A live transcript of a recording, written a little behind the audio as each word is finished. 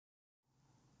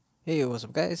Hey, what's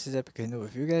up guys, it's Epic Hindu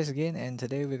with you guys again, and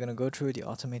today we're gonna go through the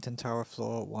Automaton Tower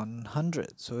floor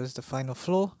 100. So it's the final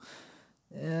floor,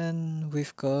 and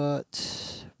we've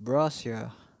got brass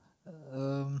here.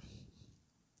 Um,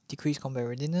 Decreased combat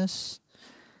readiness,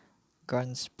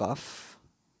 guns buff,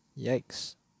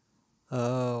 yikes.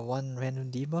 One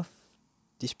random debuff,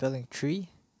 dispelling 3,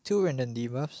 two random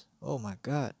debuffs, oh my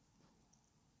god.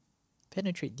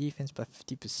 Penetrate defense by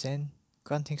 50%,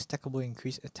 granting stackable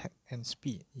increased attack and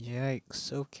speed,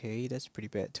 yikes, okay, that's pretty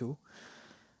bad too.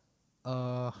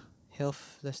 Uh,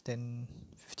 Health less than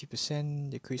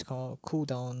 50%, decrease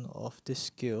cooldown of this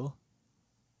skill.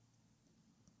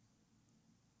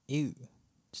 Ew,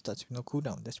 starts with no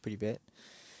cooldown, that's pretty bad.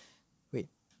 Wait,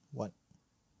 what?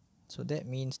 So that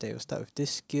means that you'll start with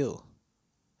this skill,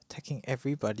 attacking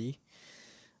everybody.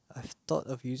 I've thought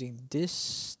of using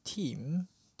this team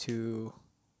to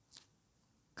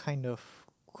kind of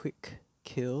quick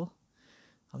kill.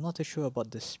 I'm not too sure about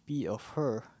the speed of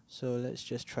her, so let's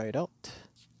just try it out.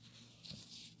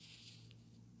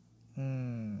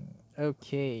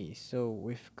 Okay, so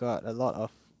we've got a lot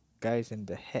of guys in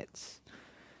the heads.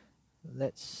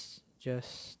 Let's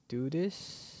just do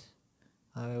this.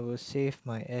 I will save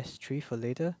my S3 for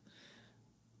later.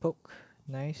 Poke,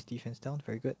 nice, defense down,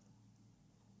 very good.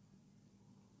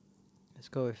 Let's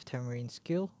go with Tamarind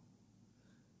skill.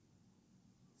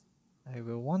 I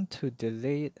will want to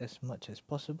delay it as much as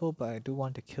possible, but I do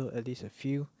want to kill at least a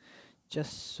few,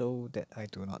 just so that I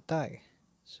do not die.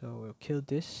 So we'll kill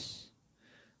this.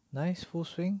 Nice, full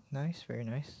swing, nice, very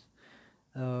nice.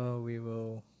 We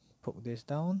will poke this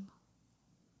down.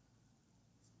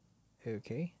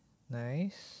 Okay,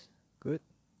 nice, good.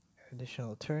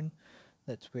 Additional turn.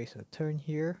 Let's waste a turn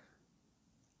here.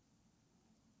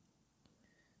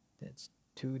 That's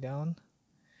 2 down.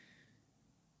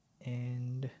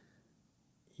 And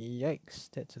yikes,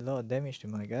 that's a lot of damage to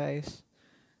my guys.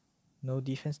 No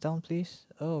defense down, please.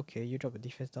 Oh, okay, you drop a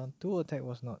defense down. Dual attack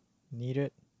was not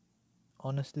needed,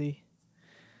 honestly.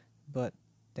 But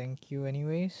thank you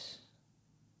anyways.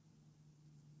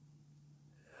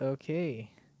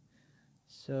 Okay,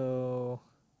 so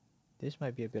this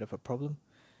might be a bit of a problem.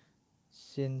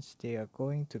 Since they are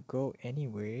going to go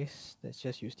anyways, let's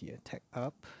just use the attack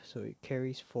up so it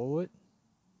carries forward.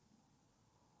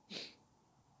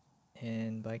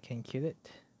 And Baiken kill it.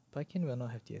 Baiken will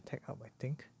not have the attack up, I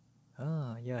think.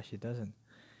 Ah, yeah, she doesn't.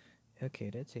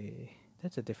 Okay,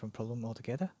 that's a different problem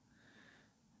altogether.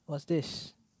 What's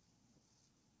this?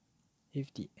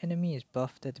 If the enemy is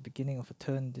buffed at the beginning of a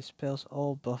turn, dispels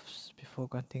all buffs before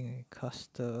granting a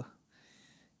caster.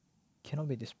 Cannot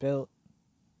be dispelled.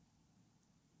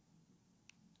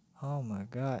 Oh my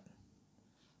god.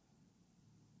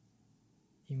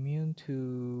 Immune to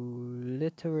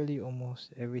literally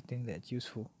almost everything that's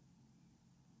useful.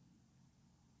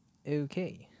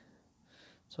 Okay.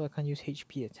 So I can't use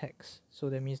HP attacks. So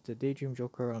that means the Daydream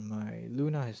Joker on my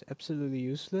Luna is absolutely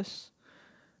useless.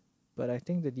 But I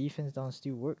think the defense down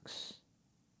still works.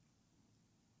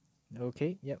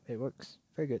 Okay, yep, it works.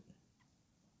 Very good.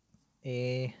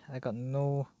 I got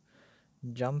no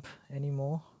jump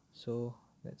anymore, so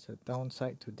that's a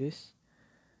downside to this.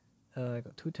 I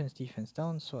got 2 turns defense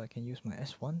down, so I can use my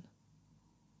S1.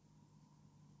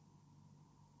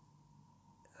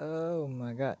 Oh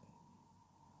my god.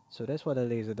 So that's what a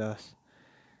laser does.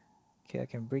 Okay, I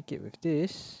can break it with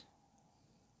this.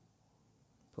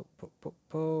 Poke, poke, poke,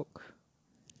 poke.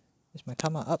 Is my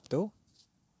Tama up though?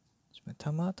 Is my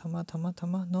Tama?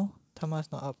 No,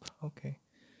 Tama's not up. Okay.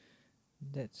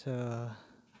 That's a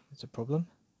problem.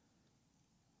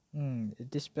 It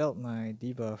dispelled my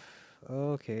debuff.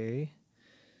 Okay.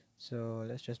 So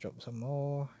let's just drop some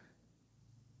more.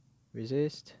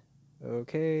 Resist.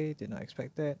 Okay, did not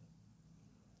expect that.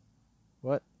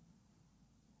 What?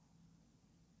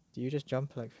 Do you just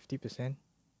jump like 50%?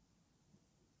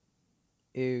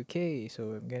 Okay,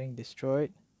 so I'm getting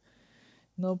destroyed.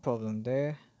 No problem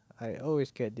there. I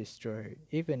always get destroyed,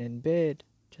 even in bed.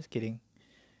 Just kidding.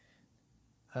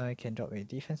 I can drop a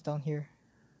defense down here.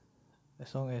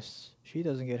 As long as she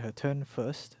doesn't get her turn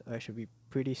first, I should be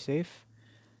pretty safe.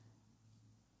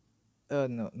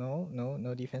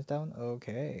 No defense down.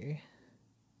 Okay.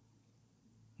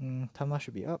 Tama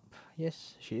should be up.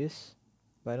 Yes, she is.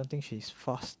 But I don't think she's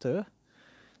faster.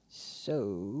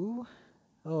 So,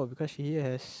 oh, because she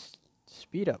has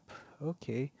speed up.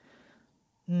 Okay.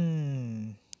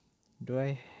 Do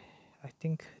I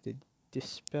think the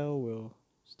dispel will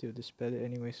still dispel it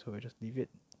anyway, so I just leave it.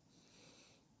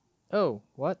 Oh,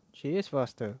 what? She is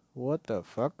faster. What the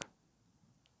fuck?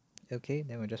 Okay,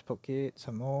 then we'll just poke it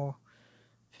some more.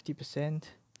 50%.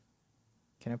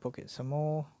 Can I poke it some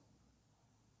more?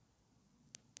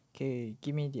 Okay,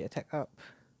 give me the attack up.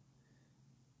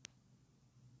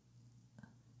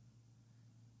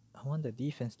 I want the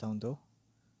defense down though.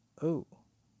 Oh,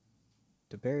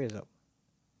 the barrier's up.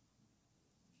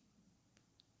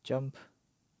 Jump.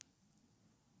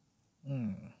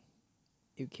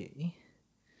 Okay.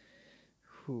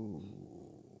 Who?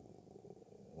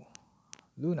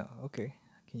 Luna. Okay,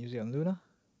 I can use it on Luna.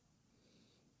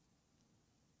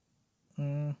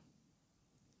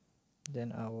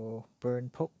 Then I will burn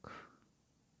poke.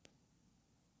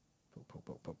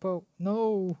 Poke.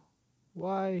 No!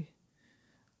 Why?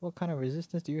 What kind of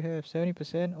resistance do you have?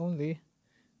 70% only?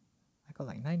 I got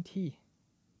like 90.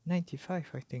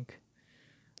 95 I think.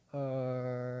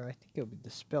 I think it'll be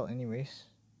dispelled anyways.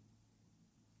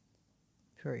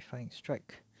 Purifying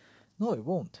strike. No, it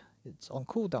won't. It's on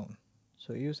cooldown.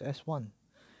 So use S1.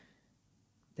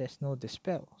 There's no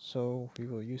dispel, so we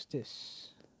will use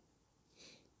this.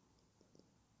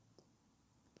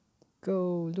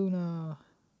 Go, Luna!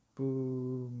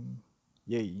 Boom!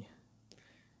 Yay!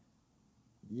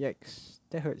 Yikes!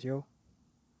 That hurts, yo.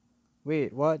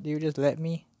 Wait, what? Did you just let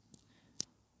me?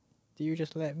 Did you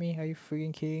just let me? Are you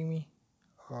freaking kidding me?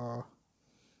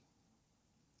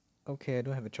 Okay, I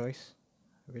don't have a choice.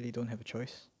 I really don't have a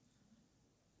choice.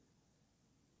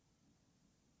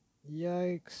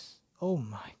 Yikes. Oh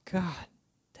my god.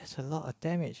 That's a lot of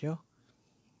damage, yo.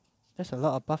 That's a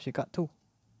lot of buffs you got too.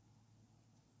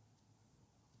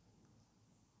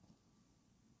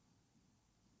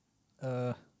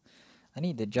 I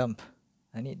need the jump.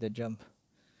 I need the jump.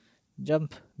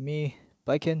 Jump, me,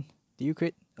 Biken. Did you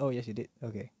crit? Oh, yes, you did.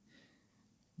 Okay.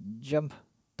 Jump.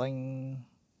 Ding.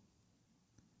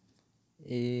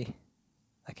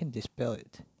 I can dispel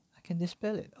it. I can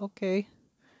dispel it. Okay.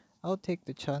 I'll take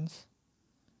the chance.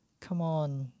 Come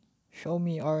on. Show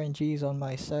me RNG's on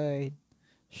my side.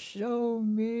 Show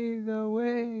me the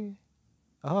way.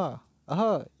 Aha.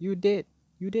 Aha. You did.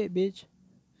 You did, bitch.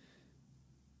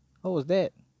 What was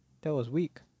that? That was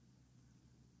weak.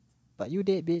 But you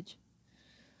did, bitch.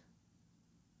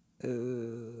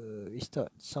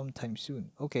 Restart sometime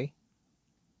soon. Okay.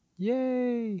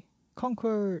 Yay!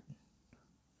 Conquered!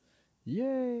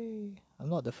 Yay! I'm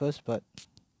not the first, but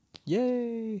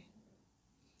yay!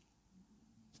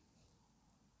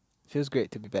 Feels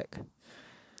great to be back.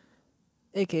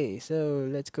 Okay, so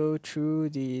let's go through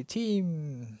the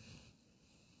team.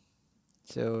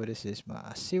 So this is my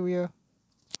Assyria.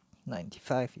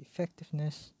 95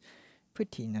 effectiveness.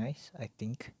 Pretty nice, I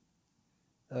think.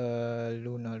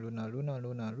 Luna.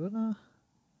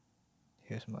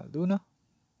 Here's my Luna.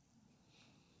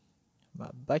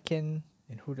 My Biken.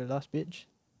 And who the last bitch?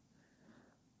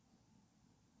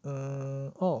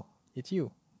 Oh, it's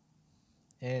you.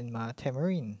 And my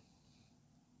Tamarine.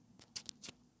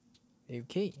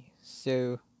 Okay,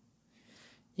 so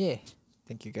yeah,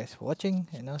 thank you guys for watching,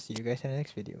 and I'll see you guys in the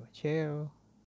next video. Ciao.